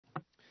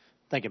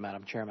Thank you,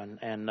 Madam Chairman,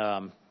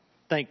 and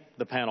thank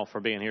the panel for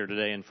being here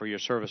today and for your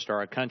service to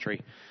our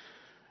country.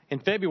 In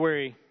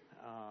February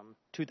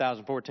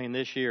 2014,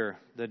 this year,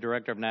 the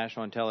Director of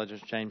National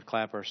Intelligence, James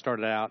Clapper,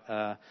 started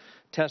out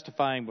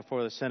testifying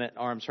before the Senate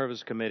Armed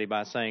Services Committee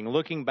by saying,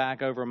 "Looking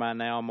back over my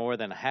now more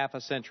than half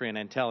a century in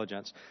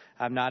intelligence,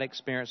 I've not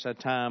experienced a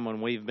time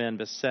when we've been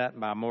beset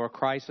by more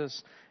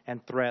crisis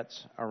and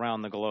threats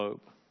around the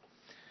globe."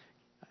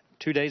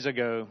 2 days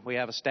ago, we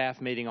have a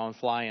staff meeting on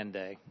Fly-In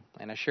Day,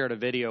 and I shared a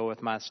video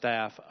with my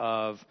staff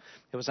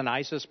it was an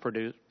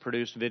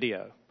ISIS-produced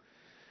video,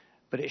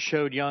 but it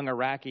showed young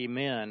Iraqi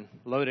men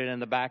loaded in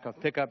the back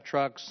of pickup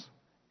trucks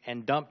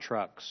and dump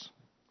trucks,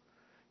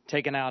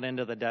 taken out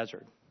into the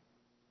desert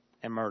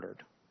and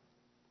murdered.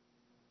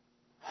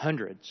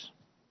 Hundreds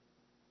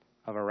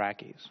of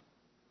Iraqis.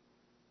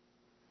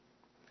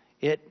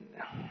 It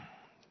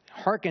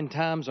harkened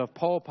times of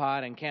Pol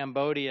Pot in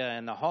Cambodia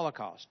and the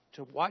Holocaust,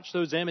 to watch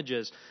those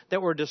images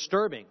that were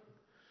disturbing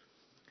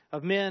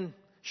of men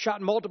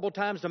shot multiple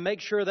times to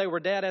make sure they were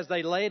dead as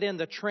they laid in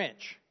the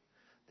trench.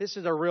 This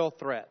is a real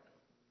threat.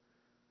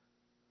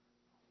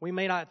 We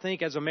may not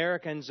think as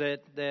Americans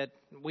that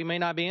we may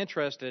not be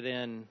interested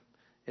in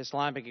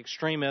Islamic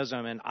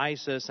extremism and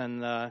ISIS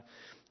and the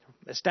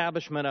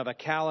establishment of a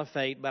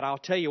caliphate, but I'll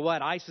tell you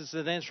what, ISIS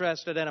is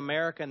interested in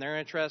America and they're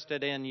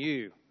interested in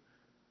you.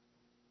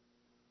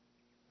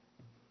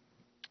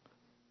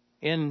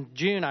 In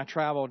June, I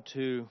traveled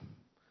to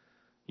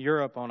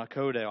Europe on a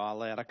coda I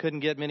led. I couldn't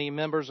get many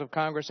members of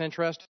Congress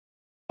interested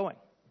in going.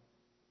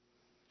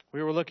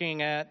 We were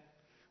looking at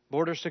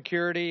border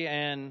security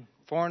and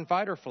foreign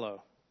fighter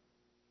flow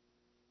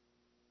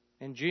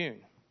in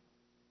June.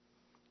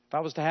 If I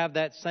was to have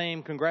that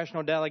same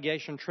congressional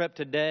delegation trip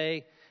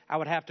today, I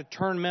would have to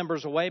turn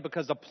members away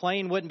because the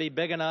plane wouldn't be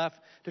big enough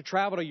to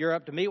travel to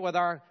Europe to meet with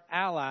our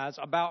allies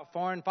about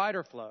foreign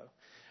fighter flow.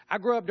 I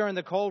grew up during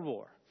the Cold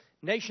War.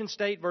 Nation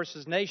state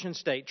versus nation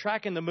state,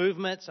 tracking the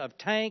movements of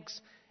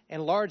tanks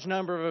and large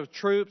number of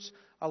troops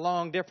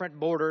along different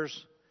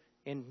borders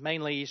in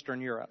mainly Eastern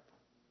Europe.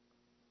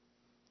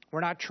 We're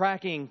not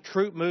tracking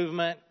troop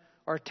movement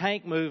or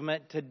tank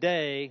movement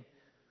today.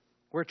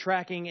 We're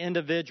tracking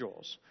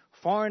individuals,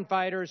 foreign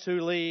fighters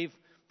who leave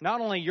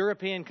not only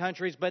European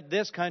countries but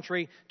this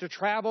country to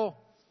travel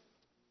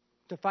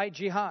to fight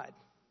jihad,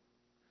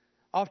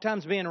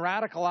 oftentimes being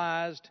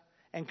radicalized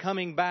and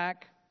coming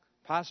back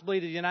possibly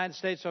to the United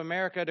States of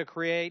America to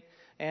create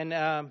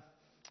and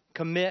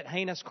commit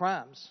heinous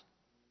crimes.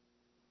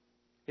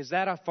 Is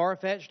that a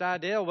far-fetched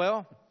idea?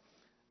 Well,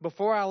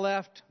 before I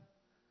left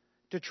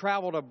to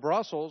travel to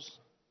Brussels,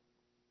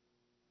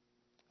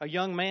 a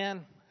young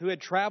man who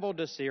had traveled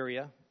to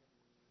Syria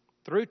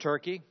through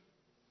Turkey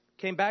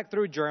came back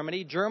through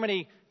Germany.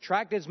 Germany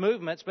tracked his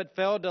movements but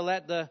failed to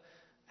let the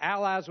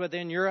allies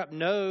within Europe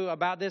know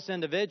about this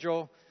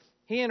individual.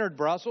 He entered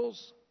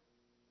Brussels.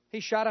 He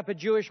shot up a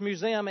Jewish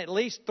museum. At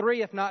least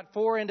 3, if not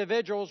 4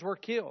 individuals were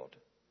killed.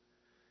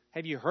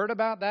 Have you heard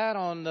about that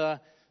on the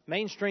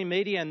mainstream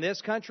media in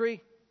this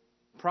country?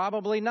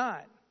 Probably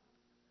not.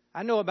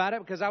 I know about it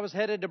because I was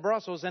headed to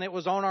Brussels and it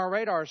was on our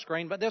radar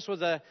screen. But this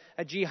was a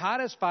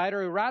jihadist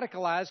fighter who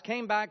radicalized,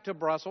 came back to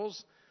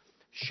Brussels,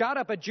 shot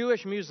up a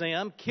Jewish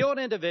museum, killed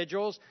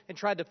individuals, and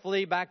tried to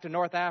flee back to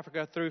North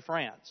Africa through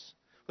France.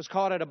 Was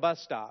caught at a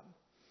bus stop.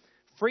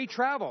 Free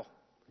travel.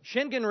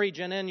 Schengen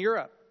region in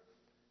Europe.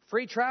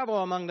 Free travel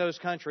among those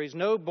countries,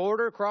 no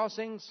border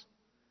crossings.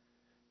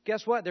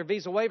 Guess what? They're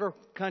visa waiver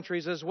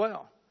countries as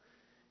well.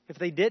 If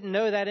they didn't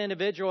know that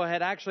individual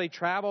had actually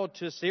traveled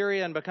to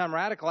Syria and become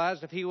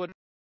radicalized, if he would,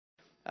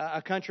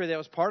 a country that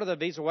was part of the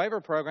visa waiver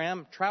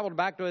program, traveled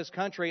back to his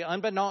country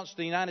unbeknownst to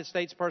the United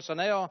States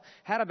personnel,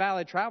 had a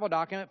valid travel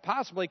document,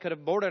 possibly could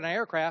have boarded an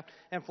aircraft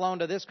and flown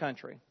to this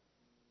country.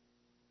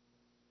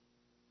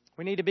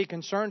 We need to be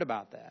concerned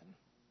about that.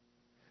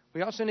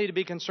 We also need to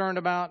be concerned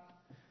about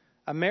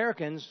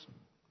Americans.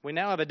 We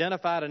now have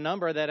identified a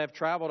number that have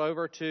traveled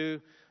over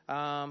to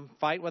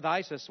fight with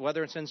ISIS,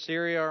 whether it's in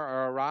Syria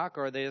or Iraq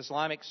or the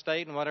Islamic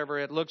State and whatever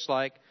it looks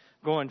like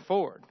going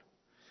forward.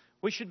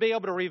 We should be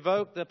able to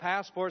revoke the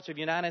passports of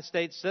United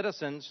States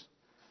citizens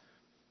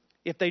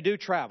if they do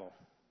travel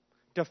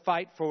to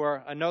fight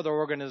for another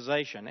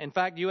organization. In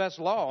fact, U.S.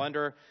 law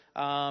under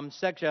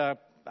Section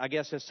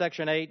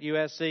 8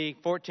 U.S.C.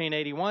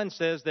 1481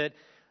 says that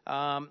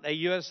a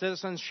U.S.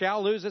 citizen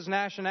shall lose his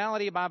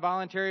nationality by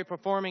voluntarily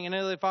performing any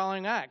of the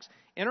following acts: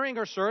 entering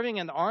or serving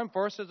in the armed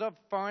forces of a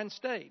foreign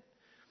state.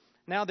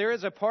 Now, there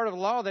is a part of the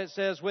law that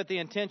says with the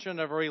intention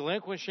of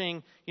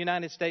relinquishing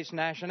United States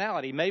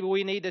nationality. Maybe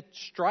we need to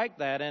strike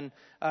that in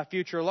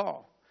future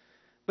law.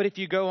 But if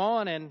you go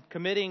on and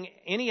committing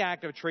any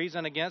act of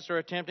treason against or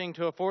attempting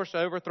to force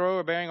overthrow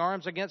or bearing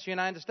arms against the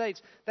United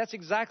States, that's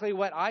exactly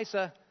what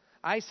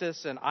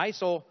ISIS and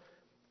ISIL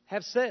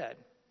have said.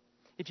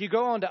 If you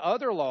go on to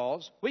other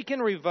laws, we can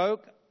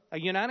revoke a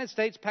United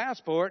States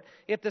passport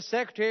if the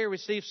Secretary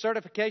receives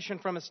certification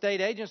from a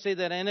state agency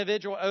that an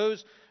individual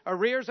owes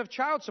arrears of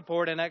child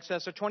support in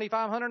excess of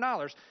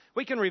 $2,500.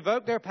 We can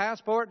revoke their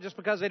passport just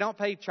because they don't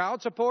pay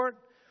child support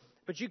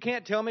But you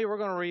can't tell me we're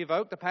going to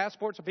revoke the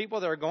passports of people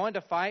that are going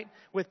to fight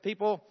with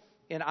people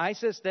in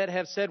ISIS that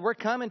have said, we're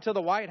coming to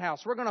the White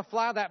House. We're going to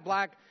fly that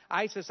black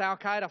ISIS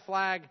Al-Qaeda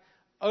flag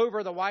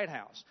over the White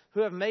House,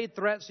 who have made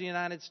threats to the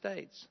United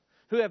States,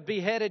 who have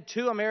beheaded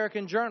 2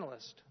 American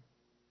journalists.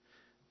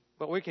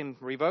 But we can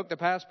revoke the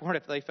passport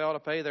if they fail to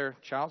pay their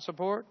child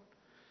support.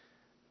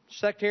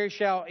 Secretary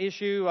shall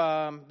issue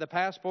the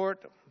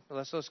passport.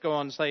 Let's go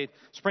on and say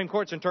Supreme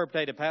Court's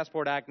interpreted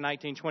Passport Act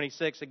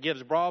 1926. It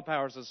gives broad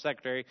powers to the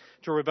Secretary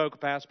to revoke a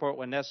passport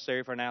when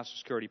necessary for national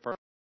security purposes.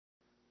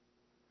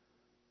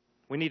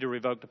 We need to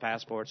revoke the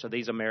passports of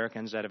these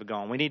Americans that have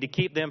gone. We need to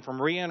keep them from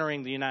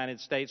re-entering the United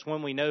States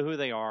when we know who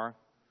they are.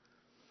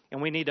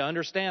 And we need to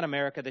understand,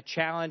 America, the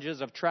challenges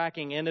of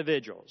tracking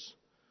individuals,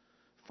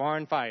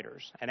 foreign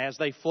fighters, and as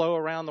they flow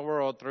around the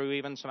world through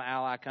even some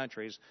ally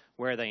countries,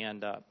 where they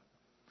end up.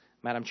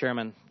 Madam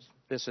Chairman,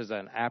 this is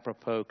an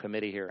apropos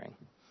committee hearing.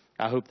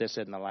 I hope this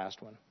isn't the last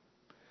one.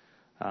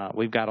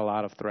 We've got a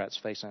lot of threats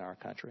facing our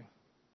country.